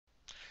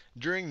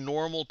during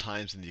normal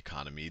times in the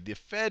economy, the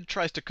Fed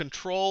tries to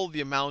control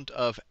the amount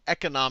of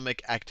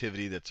economic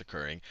activity that's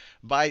occurring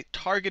by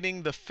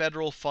targeting the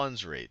federal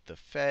funds rate, the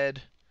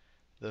Fed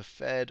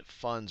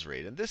funds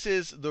rate. And this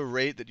is the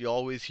rate that you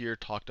always hear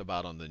talked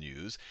about on the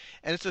news.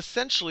 And it's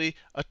essentially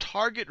a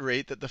target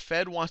rate that the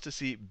Fed wants to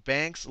see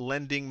banks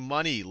lending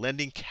money,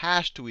 lending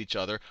cash to each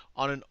other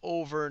on an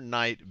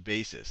overnight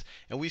basis.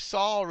 And we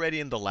saw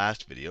already in the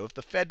last video, if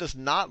the Fed does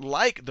not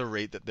like the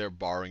rate that they're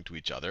borrowing to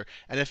each other,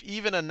 and if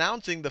even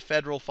announcing the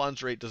federal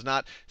funds rate does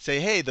not say,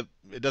 hey,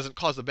 it doesn't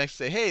cause the banks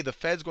to say, hey, the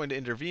Fed's going to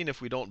intervene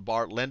if we don't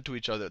lend to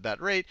each other at that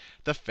rate,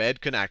 the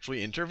Fed can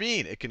actually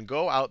intervene. It can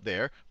go out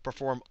there,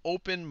 perform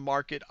open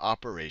market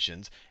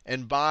operations,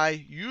 and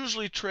buy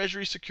usually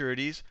Treasury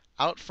securities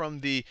out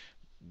from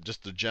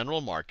just the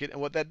general market. And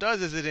what that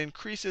does is it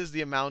increases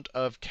the amount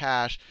of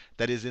cash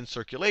that is in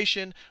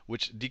circulation,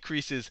 which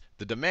decreases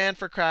the demand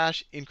for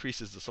cash,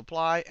 increases the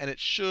supply, and it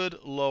should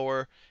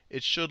lower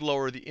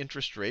the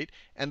interest rate.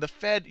 And the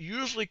Fed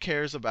usually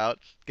cares about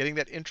getting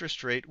that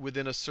interest rate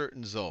within a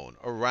certain zone,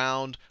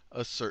 around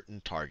a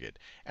certain target.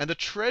 And the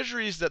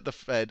treasuries that the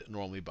Fed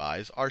normally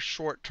buys are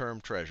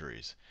short-term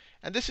treasuries.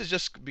 And this is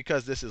just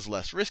because this is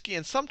less risky.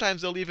 And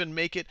sometimes they'll even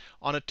make it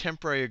on a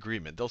temporary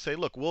agreement. They'll say,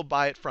 look, we'll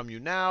buy it from you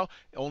now,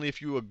 only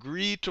if you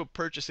agree to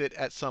purchase it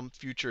at some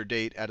future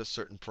date at a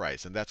certain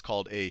price. And that's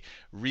called a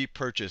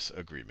repurchase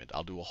agreement.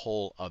 I'll do a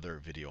whole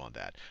other video on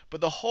that.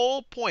 But the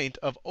whole point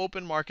of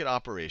open market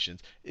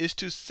operations is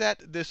to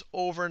set this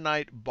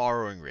overnight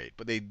borrowing rate.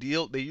 But they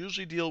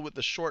usually deal with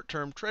the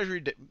short-term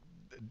treasury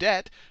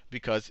debt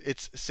because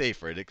it's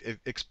safer. It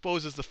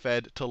exposes the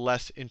Fed to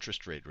less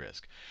interest rate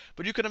risk.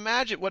 But you can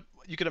imagine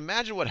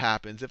what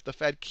happens if the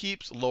Fed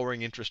keeps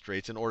lowering interest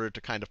rates in order to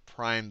kind of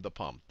prime the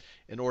pump,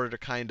 in order to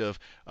kind of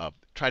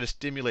try to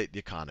stimulate the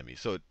economy.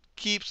 So it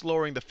keeps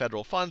lowering the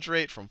federal funds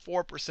rate from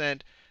 4%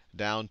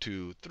 down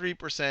to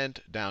 3%,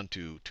 down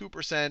to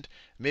 2%,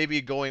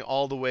 maybe going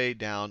all the way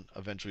down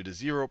eventually to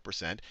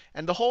 0%.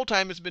 And the whole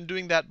time it's been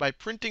doing that by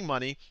printing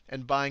money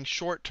and buying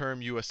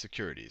short-term US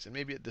securities. And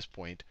maybe at this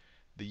point,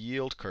 the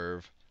yield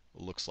curve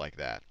looks like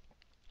that.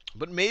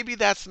 But maybe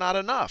that's not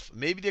enough.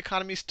 Maybe the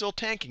economy is still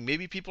tanking.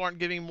 Maybe people aren't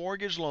giving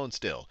mortgage loans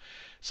still.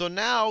 So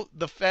now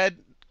the Fed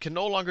can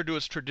no longer do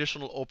its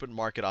traditional open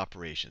market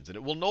operations. And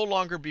it will no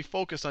longer be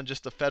focused on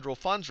just the federal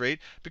funds rate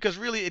because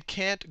really it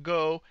can't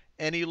go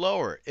any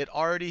lower. It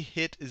already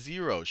hit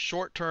zero.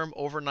 Short-term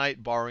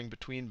overnight borrowing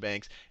between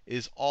banks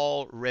is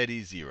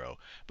already zero.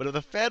 But if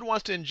the Fed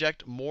wants to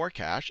inject more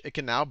cash, it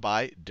can now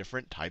buy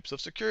different types of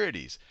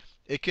securities.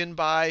 It can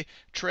buy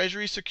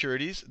Treasury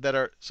securities that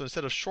are, so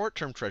instead of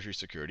short-term Treasury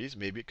securities,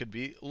 maybe it could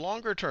be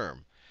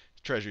longer-term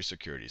Treasury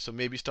securities. So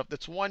maybe stuff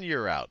that's 1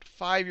 year out,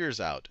 5 years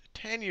out,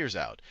 10 years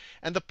out.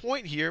 And the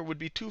point here would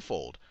be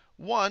twofold.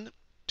 One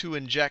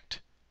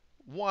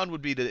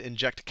would be to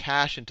inject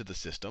cash into the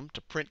system,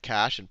 to print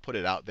cash and put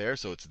it out there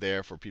so it's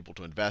there for people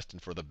to invest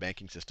and for the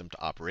banking system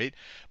to operate.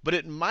 But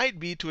it might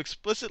be to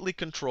explicitly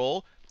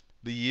control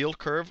the yield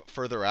curve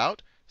further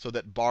out, so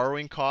that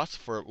borrowing costs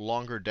for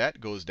longer debt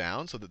goes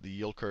down, so that the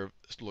yield curve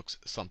looks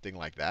something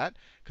like that.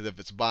 Because if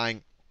it's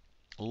buying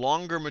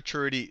longer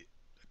maturity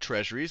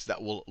treasuries,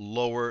 that will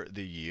lower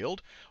the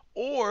yield.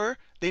 Or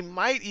they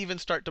might even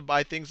start to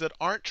buy things that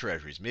aren't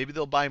treasuries. Maybe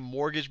they'll buy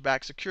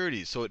mortgage-backed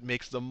securities, so it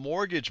makes the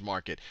mortgage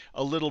market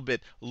a little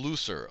bit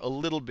looser, a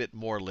little bit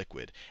more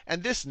liquid.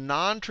 And this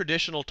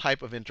non-traditional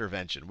type of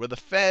intervention, where the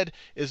Fed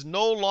is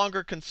no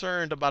longer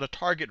concerned about a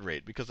target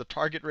rate because the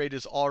target rate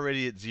is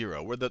already at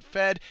zero, where the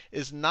Fed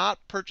is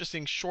not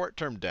purchasing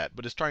short-term debt,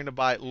 but is trying to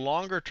buy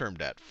longer-term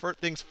debt, for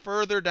things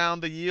further down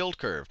the yield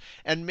curve,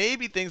 and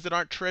maybe things that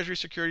aren't treasury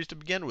securities to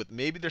begin with.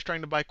 Maybe they're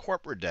starting to buy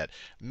corporate debt.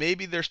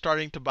 Maybe they're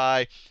starting to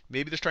buy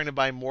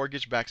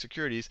mortgage-backed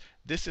securities.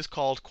 This is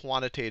called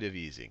quantitative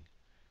easing.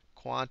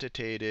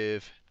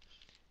 Quantitative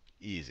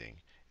easing.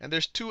 And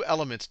there's two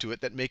elements to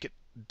it that make it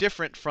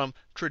different from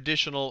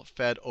traditional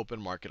Fed open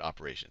market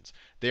operations.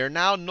 They are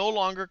now no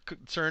longer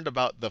concerned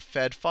about the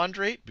Fed fund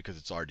rate because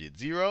it's already at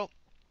zero.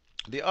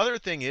 The other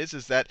thing is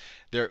that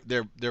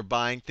they're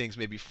buying things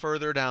maybe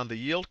further down the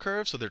yield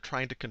curve, so they're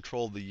trying to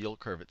control the yield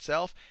curve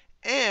itself,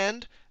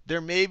 and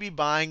they're maybe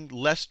buying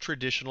less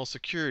traditional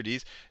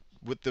securities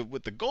with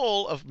the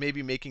goal of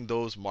maybe making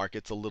those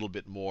markets a little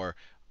bit more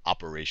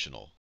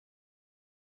operational,